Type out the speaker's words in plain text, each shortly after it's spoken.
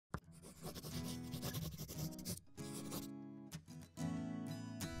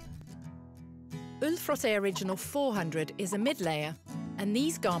Ullfrotté Original 400 is a mid-layer, and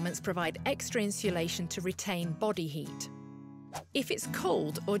these garments provide extra insulation to retain body heat. If it's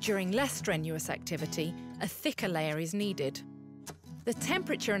cold or during less strenuous activity, a thicker layer is needed. The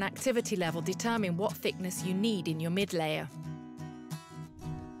temperature and activity level determine what thickness you need in your mid-layer.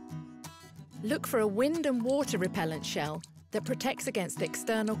 Look for a wind and water repellent shell that protects against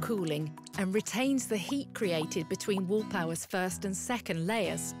external cooling and retains the heat created between Woolpower's first and second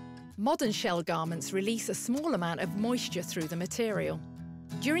layers. Modern shell garments release a small amount of moisture through the material.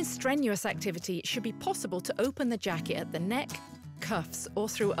 During strenuous activity, it should be possible to open the jacket at the neck, cuffs, or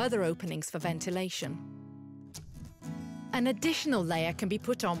through other openings for ventilation. An additional layer can be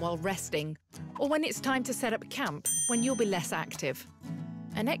put on while resting, or when it's time to set up camp, when you'll be less active.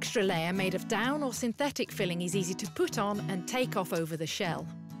 An extra layer made of down or synthetic filling is easy to put on and take off over the shell.